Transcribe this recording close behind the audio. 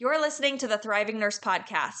listening to the Thriving Nurse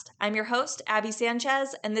Podcast. I'm your host, Abby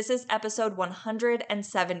Sanchez, and this is episode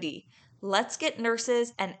 170. Let's get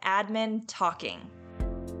nurses and admin talking.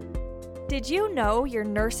 Did you know your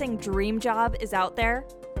nursing dream job is out there?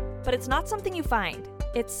 But it's not something you find.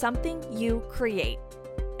 It's something you create.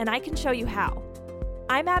 And I can show you how.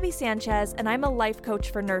 I'm Abby Sanchez, and I'm a life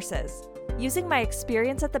coach for nurses. Using my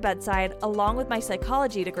experience at the bedside, along with my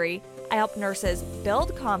psychology degree, I help nurses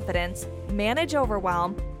build confidence, manage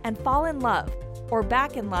overwhelm, and fall in love, or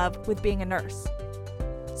back in love with being a nurse.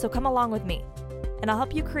 So come along with me, and I'll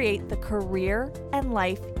help you create the career and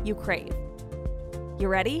life you crave. You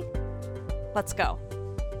ready? Let's go.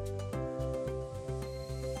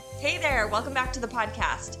 Hey there, welcome back to the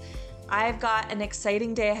podcast. I've got an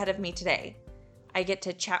exciting day ahead of me today. I get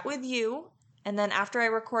to chat with you, and then after I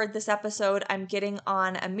record this episode, I'm getting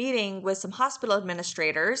on a meeting with some hospital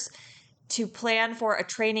administrators to plan for a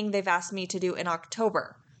training they've asked me to do in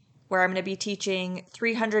October, where I'm going to be teaching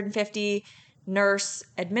 350 nurse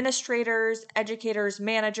administrators, educators,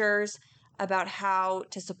 managers about how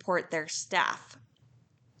to support their staff.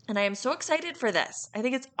 And I am so excited for this. I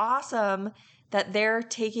think it's awesome that they're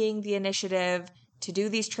taking the initiative to do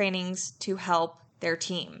these trainings to help their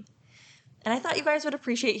team. And I thought you guys would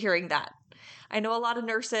appreciate hearing that. I know a lot of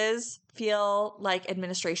nurses feel like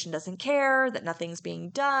administration doesn't care, that nothing's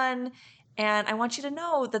being done, and I want you to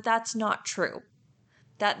know that that's not true.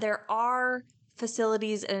 That there are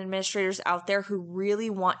facilities and administrators out there who really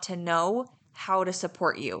want to know how to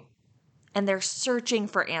support you, and they're searching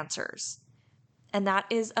for answers. And that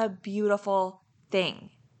is a beautiful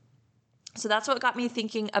thing. So that's what got me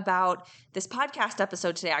thinking about this podcast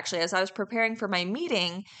episode today. Actually, as I was preparing for my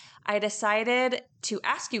meeting, I decided to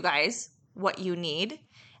ask you guys what you need.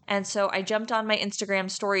 And so I jumped on my Instagram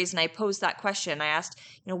stories and I posed that question. I asked,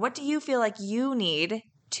 what do you feel like you need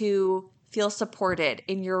to feel supported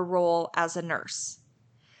in your role as a nurse?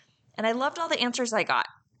 And I loved all the answers I got.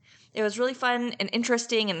 It was really fun and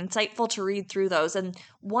interesting and insightful to read through those. And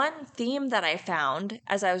one theme that I found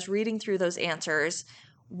as I was reading through those answers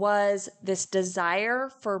was this desire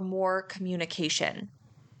for more communication.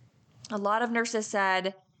 A lot of nurses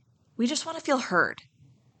said, we just want to feel heard.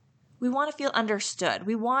 We want to feel understood.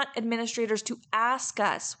 We want administrators to ask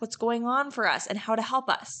us what's going on for us and how to help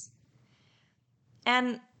us.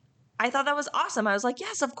 And I thought that was awesome. I was like,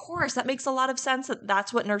 yes, of course. That makes a lot of sense that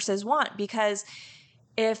that's what nurses want, because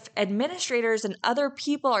if administrators and other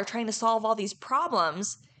people are trying to solve all these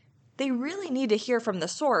problems, they really need to hear from the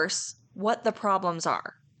source what the problems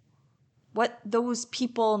are, what those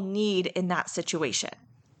people need in that situation,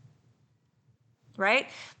 right?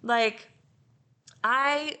 Like,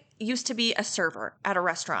 I used to be a server at a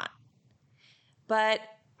restaurant, but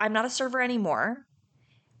I'm not a server anymore.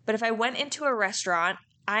 But if I went into a restaurant,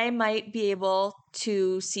 I might be able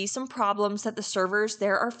to see some problems that the servers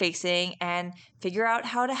there are facing and figure out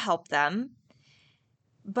how to help them.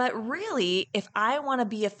 But really, if I want to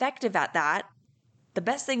be effective at that, the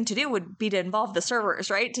best thing to do would be to involve the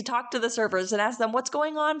servers, right? To talk to the servers and ask them what's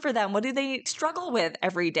going on for them. What do they struggle with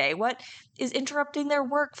every day? What is interrupting their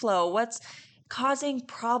workflow? What's causing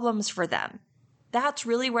problems for them? That's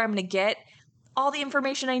really where I'm going to get all the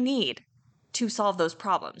information I need to solve those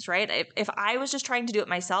problems, right? If I was just trying to do it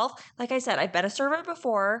myself, like I said, I've been a server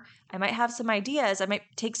before. I might have some ideas. I might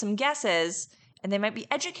take some guesses, and they might be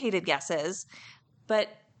educated guesses. But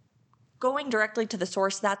going directly to the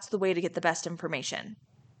source, that's the way to get the best information,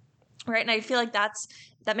 right? And I feel like that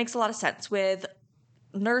makes a lot of sense with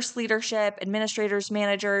nurse leadership, administrators,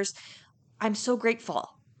 managers. I'm so grateful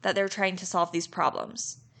that they're trying to solve these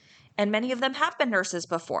problems. And many of them have been nurses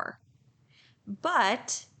before.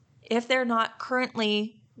 But if they're not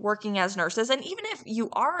currently working as nurses, and even if you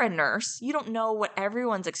are a nurse, you don't know what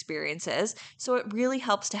everyone's experience is. So it really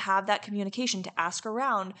helps to have that communication, to ask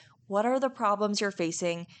around, what are the problems you're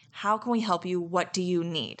facing? How can we help you? What do you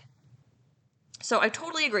need? So I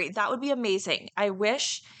totally agree. That would be amazing. I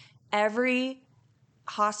wish every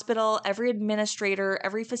hospital, every administrator,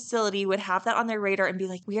 every facility would have that on their radar and be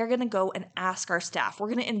like, we are going to go and ask our staff. We're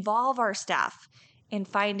going to involve our staff in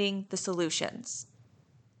finding the solutions.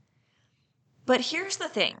 But here's the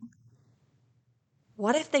thing.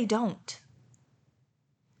 What if they don't?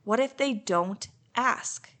 What if they don't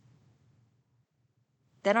ask?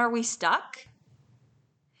 Then are we stuck?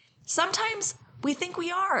 Sometimes we think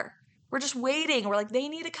we are. We're just waiting. We're like, they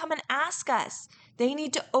need to come and ask us. They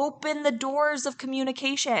need to open the doors of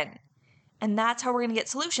communication. And that's how we're going to get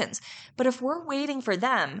solutions. But if we're waiting for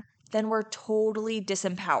them, then we're totally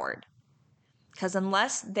disempowered. Because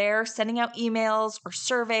unless they're sending out emails or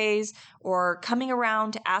surveys or coming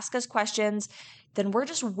around to ask us questions, then we're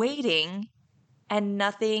just waiting and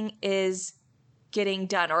nothing is getting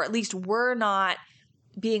done, or at least we're not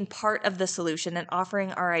being part of the solution and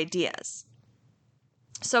offering our ideas.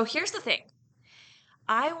 So here's the thing.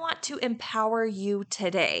 I want to empower you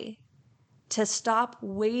today to stop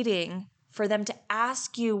waiting for them to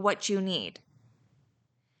ask you what you need.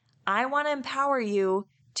 I want to empower you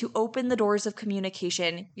to open the doors of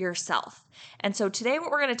communication yourself. And so today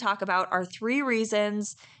what we're going to talk about are 3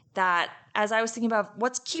 reasons that, as I was thinking about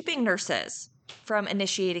what's keeping nurses from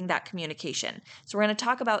initiating that communication. So we're going to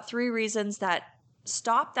talk about 3 reasons that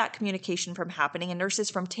stop that communication from happening and nurses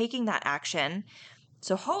from taking that action.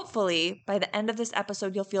 So hopefully by the end of this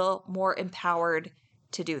episode, you'll feel more empowered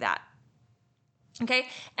to do that. Okay.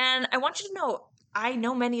 And I want you to know, I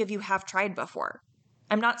know many of you have tried before.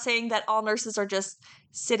 I'm not saying that all nurses are just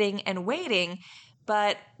sitting and waiting,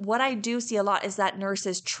 but what I do see a lot is that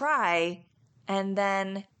nurses try and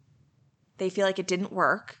then they feel like it didn't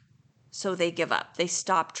work, so they give up. They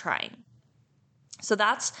stop trying. So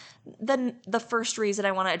that's the first reason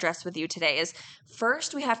I want to address with you today is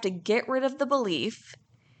first we have to get rid of the belief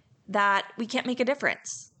that we can't make a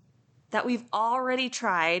difference, that we've already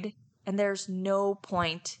tried and there's no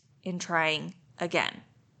point in trying again.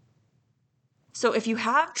 So if you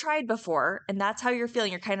have tried before and that's how you're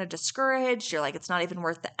feeling, you're kind of discouraged, you're like, it's not even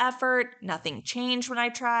worth the effort, nothing changed when I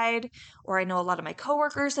tried, or I know a lot of my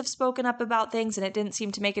coworkers have spoken up about things and it didn't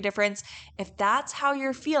seem to make a difference. If that's how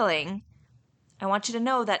you're feeling, I want you to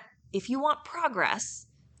know that if you want progress,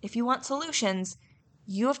 if you want solutions,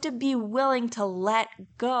 you have to be willing to let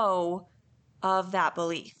go of that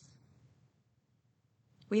belief.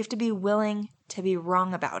 We have to be willing to be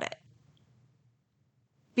wrong about it.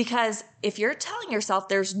 Because if you're telling yourself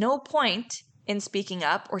there's no point in speaking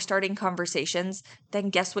up or starting conversations, then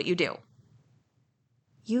guess what you do?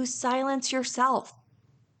 You silence yourself.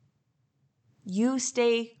 You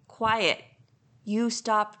stay quiet. You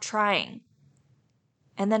stop trying.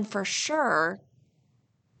 And then for sure,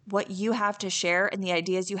 what you have to share and the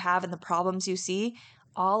ideas you have and the problems you see,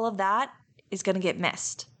 all of that is going to get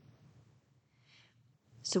missed.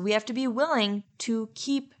 So we have to be willing to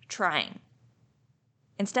keep trying.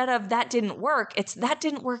 Instead of that didn't work, it's that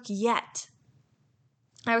didn't work yet.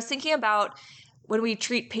 I was thinking about when we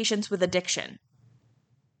treat patients with addiction.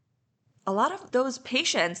 A lot of those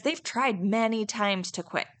patients, they've tried many times to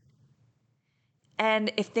quit.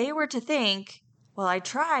 And if they were to think, well, I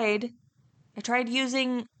tried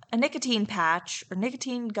using a nicotine patch or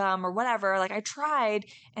nicotine gum or whatever, like I tried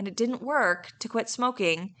and it didn't work to quit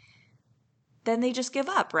smoking, then they just give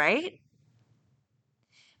up, right?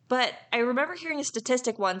 But I remember hearing a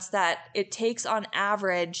statistic once that it takes on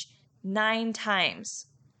average 9 times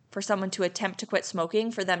for someone to attempt to quit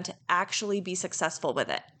smoking for them to actually be successful with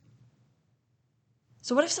it.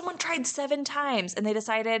 So what if someone tried 7 times and they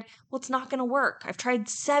decided, well, it's not going to work. I've tried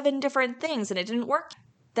 7 different things and it didn't work.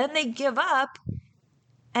 Then they give up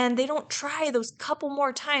and they don't try those couple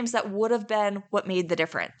more times that would have been what made the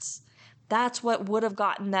difference. That's what would have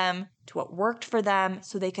gotten them to what worked for them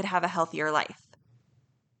so they could have a healthier life.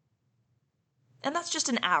 And that's just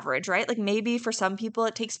an average, right? Like maybe for some people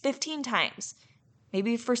it takes 15 times.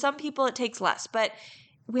 Maybe for some people it takes less, but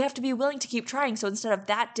we have to be willing to keep trying. So instead of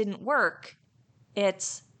that didn't work,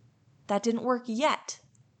 it's that didn't work yet.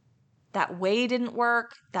 That way didn't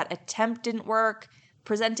work. That attempt didn't work.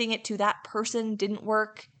 Presenting it to that person didn't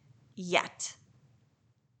work yet.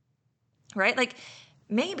 Right? Like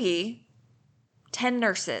maybe 10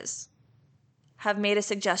 nurses have made a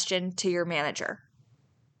suggestion to your manager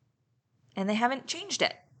and they haven't changed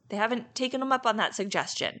it. They haven't taken them up on that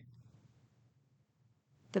suggestion.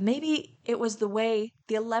 But maybe it was the way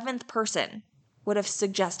the 11th person would have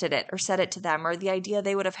suggested it or said it to them, or the idea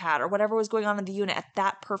they would have had, or whatever was going on in the unit at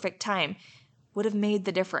that perfect time would have made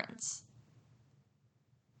the difference.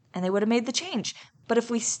 And they would have made the change. But if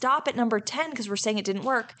we stop at number 10 because we're saying it didn't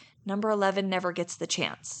work, number 11 never gets the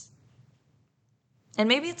chance. And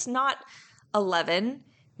maybe it's not 11,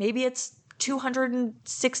 maybe it's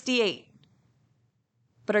 268.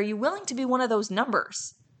 But are you willing to be one of those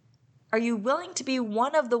numbers? Are you willing to be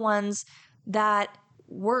one of the ones that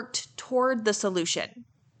worked toward the solution?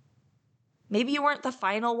 Maybe you weren't the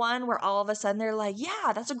final one where all of a sudden they're like,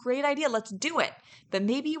 yeah, that's a great idea, let's do it. But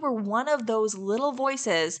maybe you were one of those little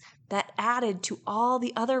voices that added to all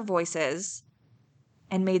the other voices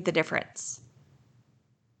and made the difference.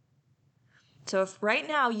 So if right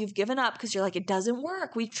now you've given up because you're like, it doesn't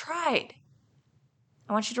work, we've tried,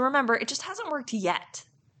 I want you to remember it just hasn't worked yet.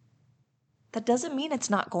 That doesn't mean it's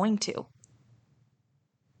not going to.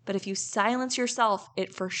 But if you silence yourself,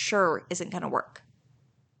 it for sure isn't going to work.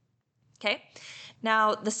 Okay?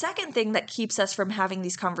 Now, the second thing that keeps us from having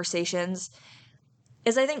these conversations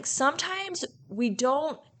is I think sometimes we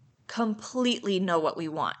don't completely know what we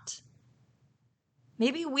want.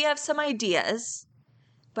 Maybe we have some ideas,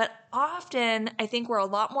 but often I think we're a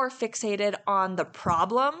lot more fixated on the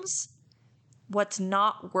problems, what's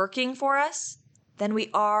not working for us, than we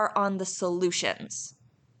are on the solutions.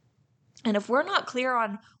 And if we're not clear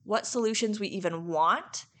on what solutions we even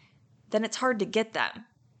want, then it's hard to get them.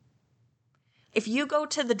 If you go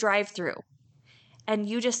to the drive-thru and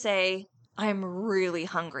you just say, I'm really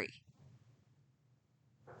hungry,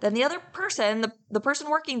 then the other person, the person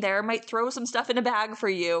working there, might throw some stuff in a bag for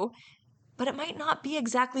you, but it might not be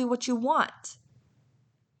exactly what you want.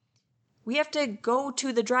 We have to go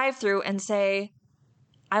to the drive-thru and say,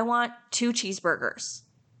 I want 2 cheeseburgers.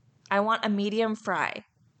 I want a medium fry.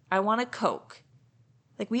 I want a Coke.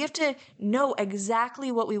 Like, we have to know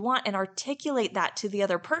exactly what we want and articulate that to the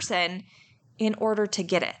other person in order to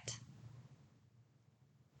get it.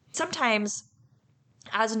 Sometimes,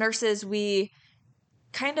 as nurses, we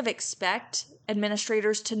kind of expect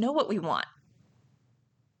administrators to know what we want.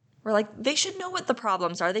 We're like, they should know what the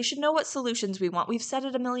problems are. They should know what solutions we want. We've said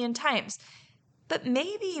it a million times. But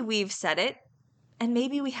maybe we've said it, and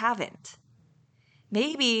maybe we haven't.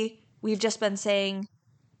 Maybe we've just been saying,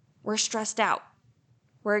 we're stressed out.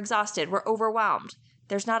 We're exhausted. We're overwhelmed.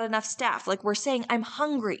 There's not enough staff. Like, we're saying, I'm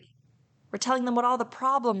hungry. We're telling them what all the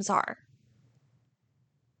problems are.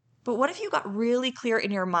 But what if you got really clear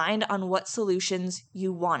in your mind on what solutions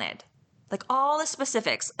you wanted? Like, all the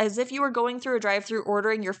specifics, as if you were going through a drive-thru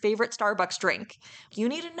ordering your favorite Starbucks drink. You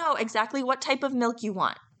need to know exactly what type of milk you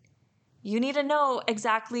want. You need to know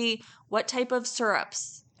exactly what type of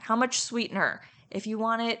syrups, how much sweetener, if you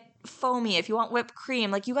want it foamy, if you want whipped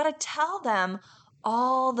cream. Like, you got to tell them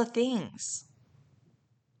all the things.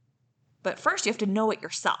 But first, you have to know it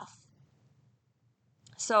yourself.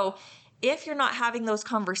 So if you're not having those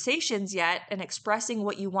conversations yet and expressing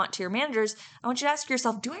what you want to your managers, I want you to ask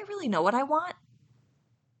yourself, do I really know what I want?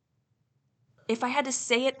 If I had to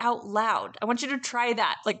say it out loud, I want you to try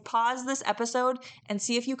that. Like, pause this episode and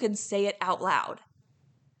see if you can say it out loud.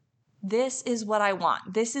 This is what I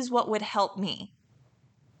want. This is what would help me.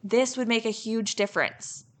 This would make a huge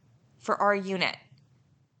difference for our unit.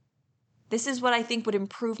 This is what I think would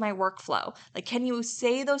improve my workflow. Like, can you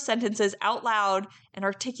say those sentences out loud and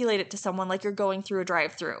articulate it to someone like you're going through a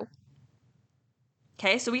drive-thru?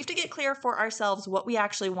 Okay, so we have to get clear for ourselves what we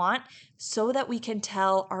actually want so that we can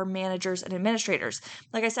tell our managers and administrators.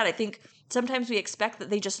 Like I said, I think sometimes we expect that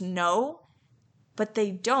they just know, but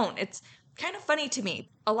they don't. It's kind of funny to me.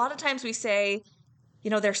 A lot of times we say,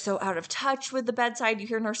 they're so out of touch with the bedside. You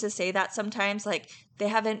hear nurses say that sometimes, like they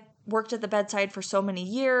haven't worked at the bedside for so many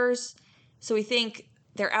years. So we think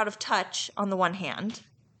they're out of touch on the one hand.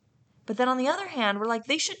 But then on the other hand, we're like,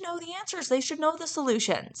 they should know the answers. They should know the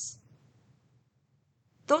solutions.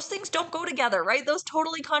 Those things don't go together, right? Those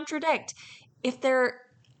totally contradict. If they're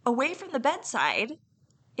away from the bedside,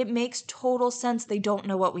 it makes total sense they don't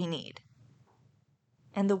know what we need.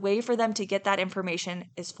 And the way for them to get that information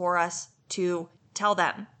is for us to tell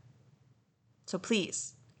them. So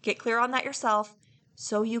please, get clear on that yourself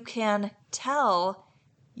so you can tell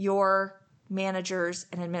your managers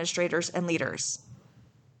and administrators and leaders.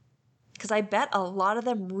 Because I bet a lot of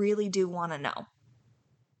them really do want to know.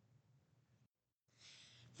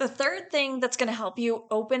 The third thing that's going to help you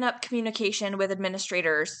open up communication with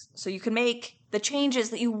administrators so you can make the changes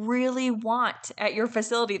that you really want at your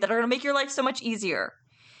facility that are going to make your life so much easier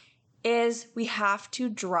is we have to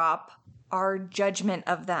drop our judgment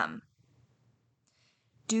of them.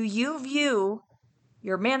 Do you view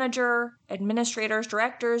your manager, administrators,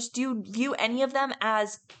 directors, do you view any of them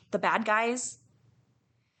as the bad guys?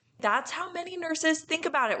 That's how many nurses think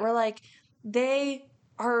about it. We're like, they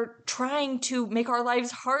are trying to make our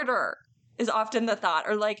lives harder, is often the thought.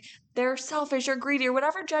 Or like, they're selfish or greedy or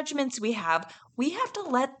whatever judgments we have to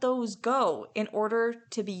let those go in order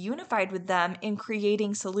to be unified with them in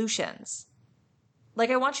creating solutions. Like,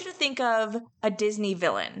 I want you to think of a Disney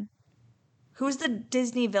villain. Who's the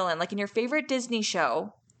Disney villain? Like in your favorite Disney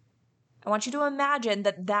show, I want you to imagine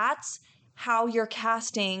that that's how you're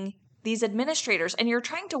casting these administrators and you're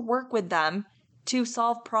trying to work with them to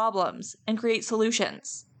solve problems and create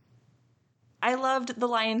solutions. I loved The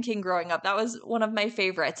Lion King growing up. That was one of my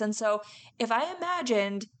favorites. And so if I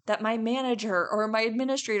imagined that my manager or my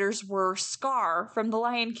administrators were Scar from The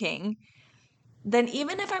Lion King, then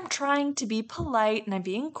even if I'm trying to be polite and I'm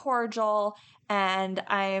being cordial and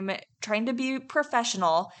I'm trying to be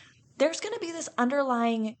professional, there's going to be this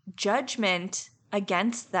underlying judgment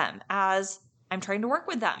against them as I'm trying to work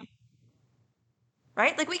with them.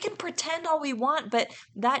 right? Like we can pretend all we want, but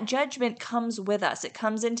that judgment comes with us. It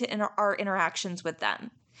comes into our interactions with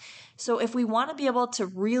them. So if we want to be able to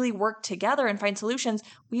really work together and find solutions,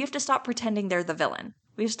 we have to stop pretending they're the villain.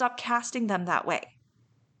 We have to stop casting them that way.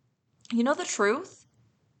 You know the truth?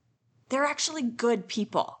 They're actually good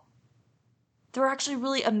people. They're actually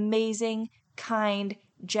really amazing, kind,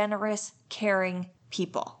 generous, caring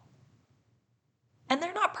people. And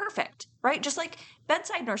they're not perfect, right? Just like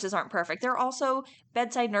bedside nurses aren't perfect. They're also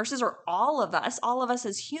bedside nurses, or all of us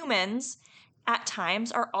as humans at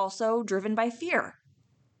times are also driven by fear.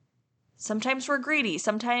 Sometimes we're greedy.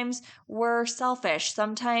 Sometimes we're selfish.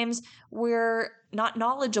 Sometimes we're not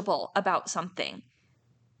knowledgeable about something.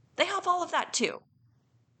 They have all of that too,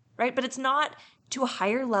 right? But it's not to a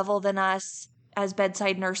higher level than us as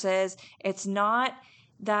bedside nurses. It's not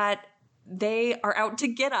that they are out to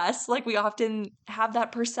get us, like we often have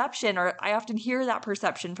that perception, or I often hear that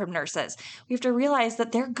perception from nurses. We have to realize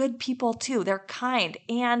that they're good people too. They're kind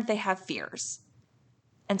and they have fears.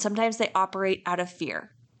 And sometimes they operate out of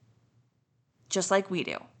fear, just like we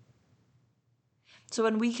do. So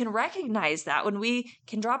when we can recognize that, when we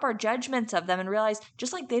can drop our judgments of them and realize,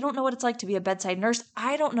 just like they don't know what it's like to be a bedside nurse,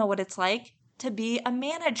 I don't know what it's like to be a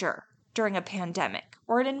manager during a pandemic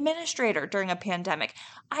or an administrator during a pandemic.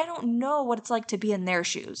 I don't know what it's like to be in their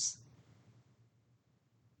shoes.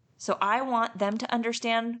 So I want them to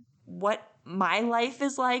understand what my life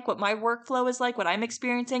is like, what my workflow is like, what I'm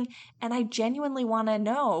experiencing, and I genuinely want to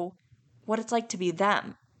know what it's like to be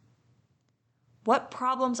them. What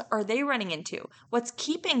problems are they running into? What's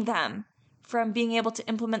keeping them from being able to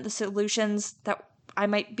implement the solutions that I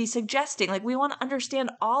might be suggesting? Like, we want to understand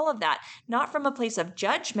all of that, not from a place of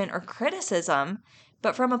judgment or criticism,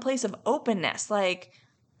 but from a place of openness. Like,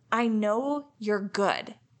 I know you're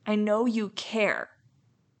good. I know you care.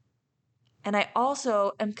 And I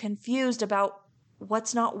also am confused about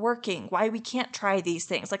what's not working, why we can't try these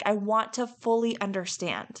things. Like, I want to fully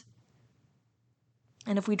understand.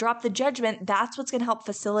 And if we drop the judgment, that's what's going to help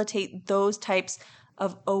facilitate those types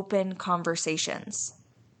of open conversations.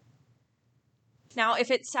 Now, if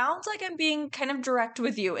it sounds like I'm being kind of direct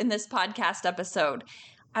with you in this podcast episode,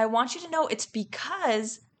 I want you to know it's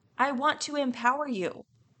because I want to empower you.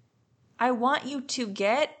 I want you to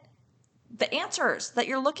get the answers that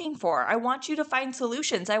you're looking for. I want you to find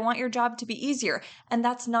solutions. I want your job to be easier. And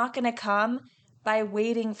that's not going to come by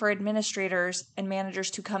waiting for administrators and managers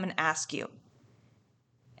to come and ask you.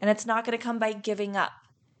 And it's not going to come by giving up.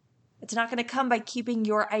 It's not going to come by keeping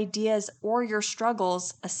your ideas or your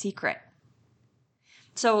struggles a secret.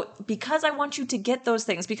 So because I want you to get those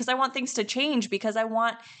things, because I want things to change, because I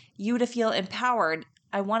want you to feel empowered,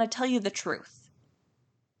 I want to tell you the truth,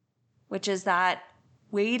 which is that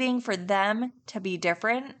waiting for them to be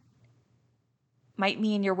different might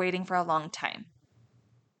mean you're waiting for a long time.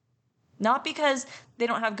 Not because they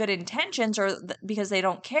don't have good intentions or because they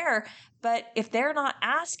don't care, but if they're not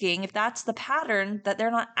asking, if that's the pattern, that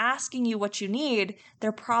they're not asking you what you need,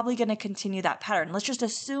 they're probably going to continue that pattern. Let's just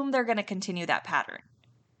assume they're going to continue that pattern.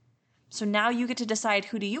 So now you get to decide,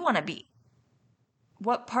 who do you want to be?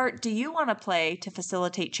 What part do you want to play to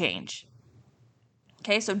facilitate change?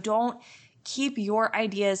 Okay, so don't keep your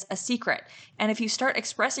ideas a secret. And if you start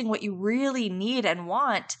expressing what you really need and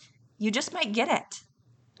want, you just might get it.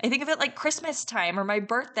 I think of it like Christmas time or my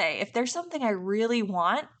birthday. If there's something I really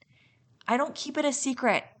want, I don't keep it a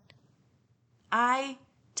secret. I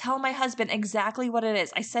tell my husband exactly what it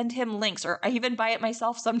is. I send him links, or I even buy it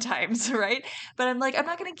myself sometimes, right? But I'm like, I'm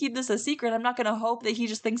not going to keep this a secret. I'm not going to hope that he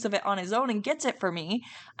just thinks of it on his own and gets it for me.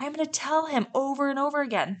 I'm going to tell him over and over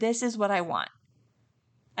again, this is what I want.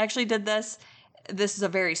 I actually did this. This is a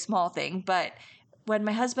very small thing, but when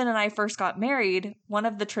my husband and I first got married, one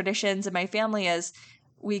of the traditions in my family is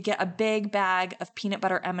we get a big bag of peanut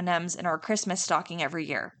butter M&Ms in our Christmas stocking every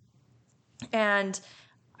year. And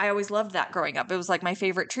I always loved that growing up. It was like my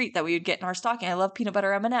favorite treat that we would get in our stocking. I love peanut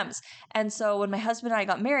butter M&Ms. And so when my husband and I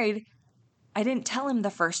got married, I didn't tell him the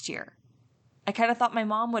first year. I kind of thought my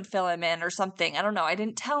mom would fill him in or something. I don't know. I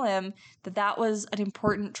didn't tell him that that was an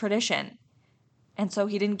important tradition. And so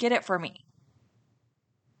he didn't get it for me.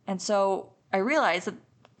 And so I realized that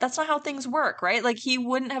that's not how things work, right? Like, he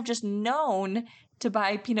wouldn't have just known to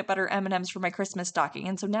buy peanut butter M&Ms for my Christmas stocking.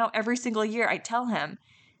 And so now every single year I tell him,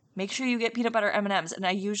 make sure you get peanut butter M&Ms. And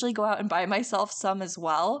I usually go out and buy myself some as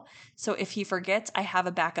well. So if he forgets, I have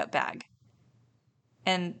a backup bag.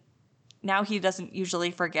 And now he doesn't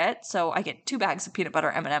usually forget. So I get 2 bags of peanut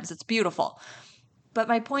butter M&Ms. It's beautiful. But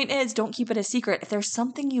my point is, don't keep it a secret. If there's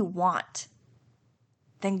something you want,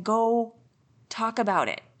 then go talk about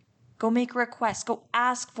it. Go make a request. Go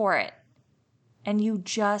ask for it. And you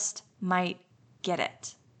just might get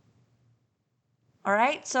it. All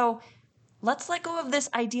right, so let's let go of this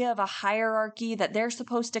idea of a hierarchy that they're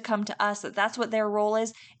supposed to come to us, that that's what their role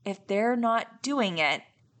is. If they're not doing it,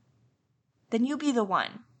 then you be the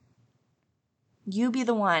one. You be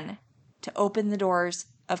the one to open the doors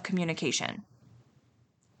of communication.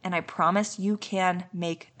 And I promise you can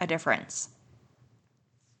make a difference.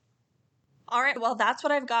 All right, well, that's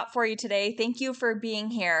what I've got for you today. Thank you for being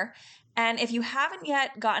here. And if you haven't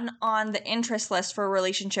yet gotten on the interest list for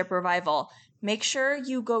Relationship Revival, make sure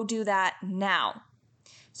you go do that now.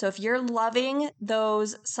 So if you're loving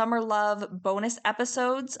those Summer Love bonus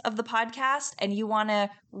episodes of the podcast and you want to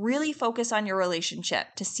really focus on your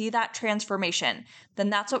relationship to see that transformation, then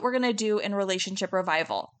that's what we're going to do in Relationship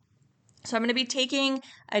Revival. So I'm going to be taking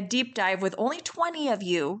a deep dive with only 20 of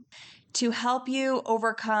you to help you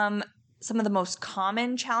overcome some of the most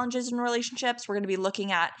common challenges in relationships. We're going to be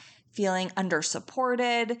looking at feeling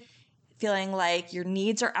under-supported, feeling like your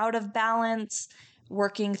needs are out of balance,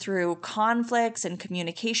 working through conflicts and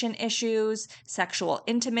communication issues, sexual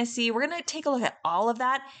intimacy. We're going to take a look at all of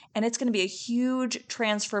that, and it's going to be a huge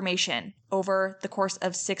transformation over the course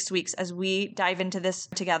of 6 weeks as we dive into this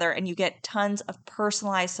together, and you get tons of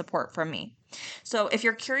personalized support from me. So if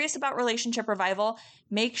you're curious about Relationship Revival,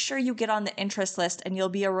 make sure you get on the interest list and you'll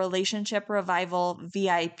be a Relationship Revival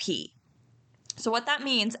VIP. So what that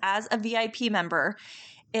means as a VIP member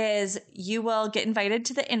is you will get invited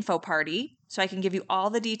to the info party. So I can give you all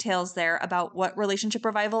the details there about what Relationship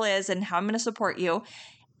Revival is and how I'm going to support you.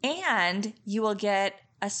 And you will get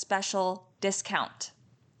a special discount.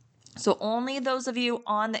 So only those of you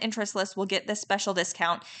on the interest list will get this special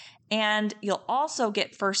discount. And you'll also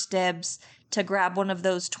get first dibs to grab one of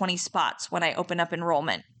those 20 spots when I open up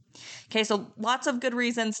enrollment. Okay, so lots of good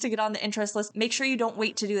reasons to get on the interest list. Make sure you don't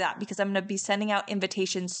wait to do that because I'm going to be sending out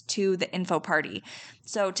invitations to the info party.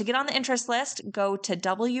 So to get on the interest list, go to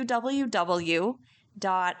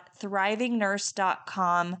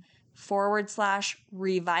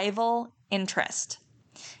www.thrivingnurse.com/revival interest.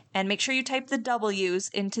 And make sure you type the W's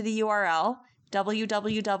into the URL,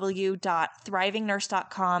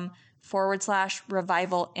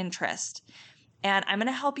 www.thrivingnurse.com/revival interest. And I'm going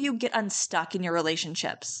to help you get unstuck in your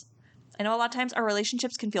relationships. I know a lot of times our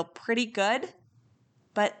relationships can feel pretty good,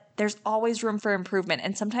 but there's always room for improvement.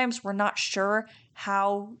 And sometimes we're not sure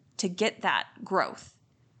how to get that growth.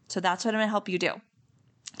 So that's what I'm going to help you do.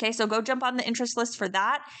 Okay, so go jump on the interest list for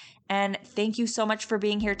that. And thank you so much for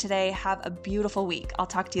being here today. Have a beautiful week. I'll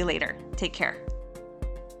talk to you later. Take care.